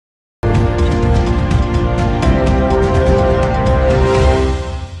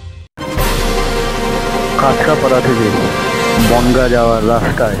উল্টাপাড়া থেকে বনগা যাওয়ার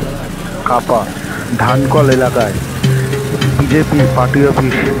রাস্তায় কাপা ধানকল এলাকায় বিজেপির পার্টি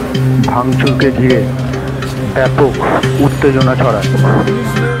অফিস ভাঙচুরকে ঘিরে ব্যাপক উত্তেজনা ছড়ায়।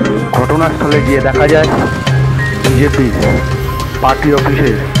 ঘটনাস্থলে গিয়ে দেখা যায় বিজেপির পার্টি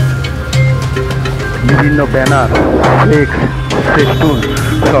অফিসের বিভিন্ন ব্যানার, ফ্লেক্স, ফেস্টুন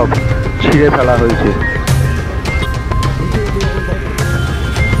সব ছিঁড়ে ফেলা হয়েছে।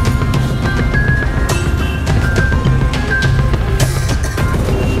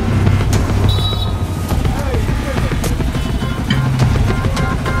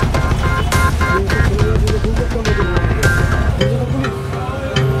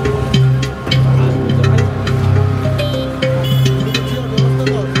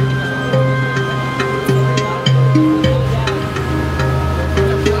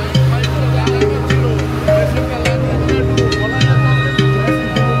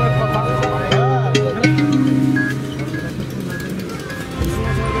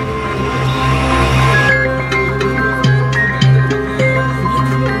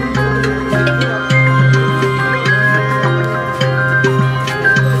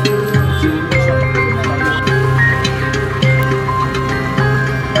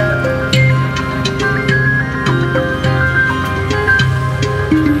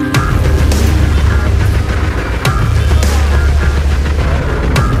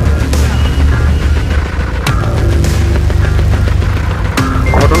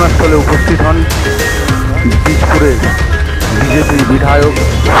 ঘটনাস্থলে উপস্থিত হন বীজপুরের বিজেপির বিধায়ক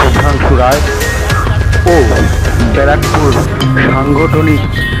শুভ্রাংশু রায় ও ব্যারাকপুর সাংগঠনিক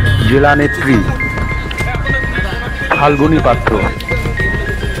জেলা নেত্রী ফাল্গুনী পাত্র।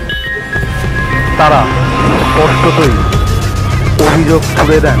 তারা স্পষ্টতই অভিযোগ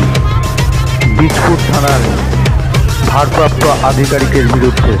তুলে দেন বীজপুর থানার ভারপ্রাপ্ত আধিকারিকের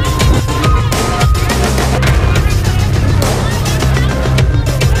বিরুদ্ধে।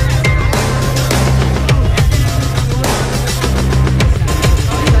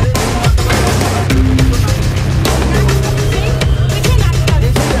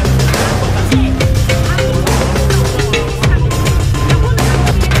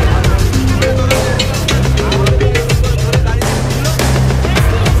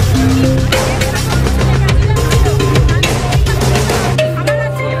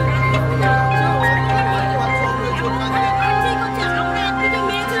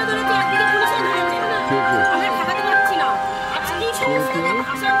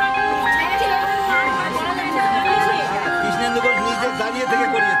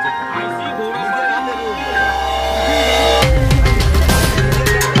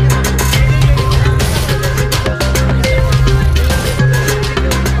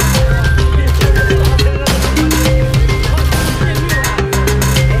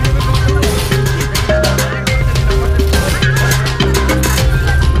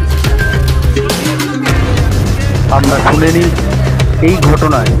 আমরা শুনে নিই এই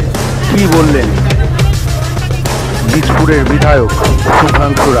ঘটনায় কি বললেন বীজপুরের বিধায়ক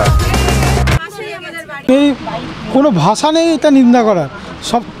শুভ্রাংশু রায়। এই কোনো ভাষা নেই এটা নিন্দা করার।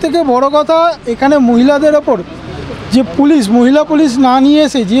 সবথেকে বড় কথা, এখানে মহিলাদের ওপর যে মহিলা পুলিশ না নিয়ে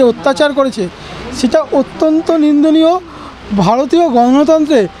এসে যে অত্যাচার করেছে সেটা অত্যন্ত নিন্দনীয়। ভারতীয়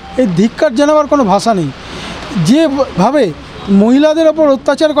গণতন্ত্রে এই ধিক্কার জানাবার কোনো ভাষা নেই। যেভাবে মহিলাদের ওপর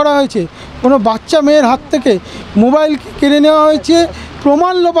অত্যাচার করা হয়েছে, কোনো বাচ্চা মেয়ের হাত থেকে মোবাইল কেড়ে নেওয়া হয়েছে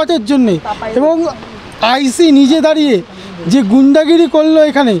প্রমাণ লোপাটের জন্যে, এবং আইসি নিজে দাঁড়িয়ে যে গুন্ডাগিরি করলো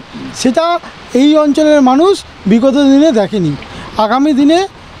এখানে, সেটা এই অঞ্চলের মানুষ বিগত দিনে দেখেনি। আগামী দিনে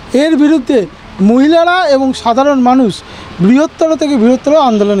এর বিরুদ্ধে মহিলারা এবং সাধারণ মানুষ বৃহত্তর থেকে বৃহত্তর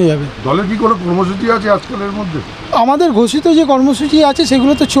আন্দোলনে যাবে। দলের কি কোনো কর্মসূচি আছে আজকালের মধ্যে? আমাদের ঘোষিত যে কর্মসূচি আছে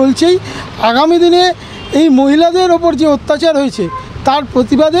সেগুলো তো চলছেই। আগামী দিনে এই মহিলাদের ওপর যে অত্যাচার হয়েছে তার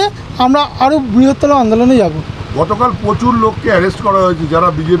প্রতিবাদে আমরা আরও বৃহত্তর আন্দোলনে যাব। গতকাল প্রচুর লোককে অ্যারেস্ট করা হয়েছে যারা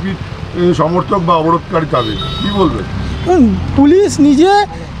বিজেপির সমর্থক বা অবরোধকারী, তাদের কী বলবেন? পুলিশ নিজে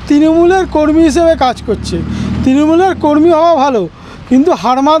তৃণমূলের কর্মী হিসেবে কাজ করছে। তৃণমূলের কর্মী হওয়া ভালো, কিন্তু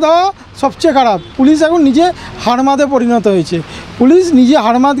হারমাদ হওয়া সবচেয়ে খারাপ। পুলিশ এখন নিজে হারমাদে পরিণত হয়েছে। পুলিশ নিজে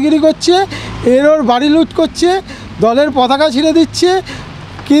হারমাদগিরি করছে, ওর বাড়ি লুট করছে, দলের পতাকা ছিঁড়ে দিচ্ছে,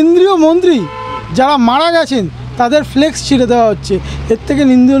 কেন্দ্রীয় মন্ত্রী যারা মারা গেছেন তাদের ফ্লেক্স ছিঁড়ে দেওয়া হচ্ছে। এর থেকে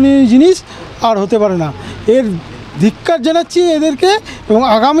নিন্দনীয় জিনিস আর হতে পারে না। এর ধিক্কার জানাচ্ছি এদেরকে, এবং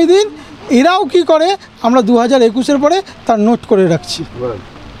আগামী দিন এরাও কি করে আমরা 2021-এর পরে তার নোট করে রাখছি।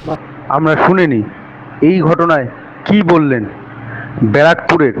 আমরা শুনে নিই এই ঘটনায় কি বললেন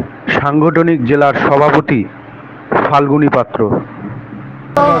ব্যারাকপুরের সাংগঠনিক জেলার সভাপতি ফাল্গুনী পাত্র।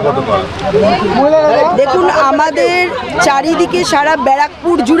 গতকাল দেখুন, আমাদের চারিদিকে সারা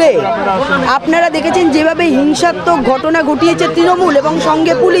ব্যারাকপুর জুড়ে আপনারা দেখেছেন যেভাবে হিংসাত্মক ঘটনা ঘটিয়েছে তৃণমূল এবং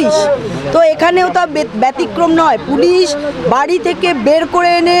সঙ্গে পুলিশ। তো এখানেও তা ব্যতিক্রম নয়। পুলিশ বাড়ি থেকে বের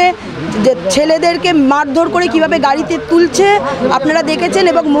করে এনে যে ছেলেদেরকে মারধর করে কিভাবে গাড়িতে তুলছে আপনারা দেখেছেন,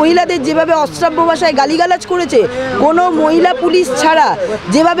 এবং মহিলাদের যেভাবে অশ্রাব্য ভাষায় গালিগালাজ করেছে, কোনো মহিলা পুলিশ ছাড়া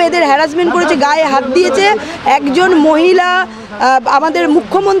যেভাবে এদের হ্যারাসমেন্ট করেছে, গায়ে হাত দিয়েছে। একজন মহিলা আমাদের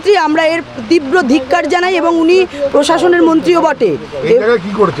মুখ্যমন্ত্রী, আমরা এর তীব্র ধিক্কার জানাই, এবং উনি প্রশাসনের মন্ত্রীও বটে।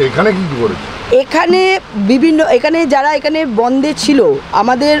 কি করেছে এখানে, কি করেছে এখানে যারা এখানে বন্ধে ছিল,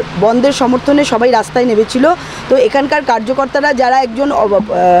 আমাদের বন্ধের সমর্থনে সবাই রাস্তায় নেমেছিল। তো এখানকার কার্যকর্তারা যারা একজন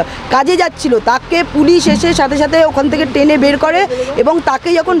কাজে যাচ্ছিল, তাকে পুলিশ এসে সাথে সাথে ওখান থেকে টেনে বের করে, এবং তাকে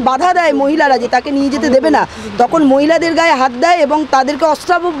যখন বাধা দেয় মহিলারা যে তাকে নিয়ে যেতে দেবে না, তখন মহিলাদের গায়ে হাত দেয় এবং তাদেরকে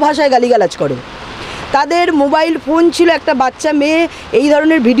অশ্রাব্য ভাষায় গালিগালাজ করে। তাদের মোবাইল ফোন ছিল, একটা বাচ্চা মেয়ে এই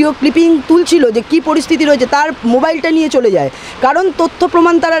ধরনের ভিডিও ক্লিপিং তুলছিল যে কী পরিস্থিতি রয়েছে, তার মোবাইলটা নিয়ে চলে যায়। কারণ তথ্য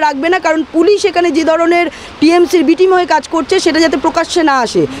প্রমাণ তারা রাখবে না, কারণ পুলিশ এখানে যে ধরনের টিএমসির বিটিম হয়ে কাজ করছে সেটা যাতে প্রকাশ্যে না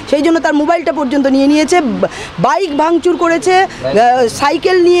আসে, সেই জন্য তার মোবাইলটা পর্যন্ত নিয়ে নিয়েছে। বাইক ভাঙচুর করেছে,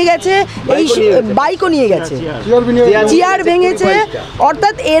 সাইকেল নিয়ে গেছে, এই বাইকও নিয়ে গেছে, চেয়ার ভেঙেছে।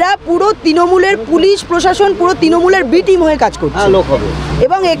 অর্থাৎ এরা পুরো তৃণমূলের পুলিশ প্রশাসন পুরো তৃণমূলের বিটিম হয়ে কাজ করছে,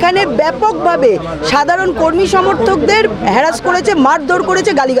 এবং এখানে ব্যাপকভাবে সাধারণ কর্মী সমর্থকদের হ্যারাস করেছে, মারধর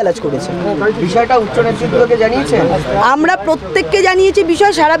করেছে, গালিগালাজ করেছে। বিষয়টা উচ্চ নেতৃত্বকে জানিয়েছেন? আমরা প্রত্যেককে জানিয়েছি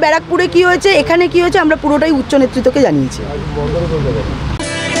বিষয়, সারা ব্যারাকপুরে কি হয়েছে, এখানে কি হয়েছে, আমরা পুরোটাই উচ্চ নেতৃত্বকে জানিয়েছি।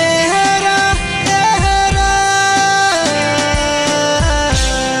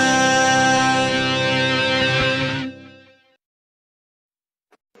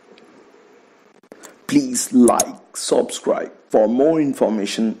 Please like, subscribe for more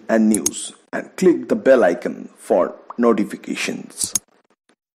information and news, and click the bell icon for notifications.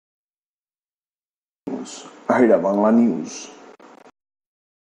 Aira Bangla News.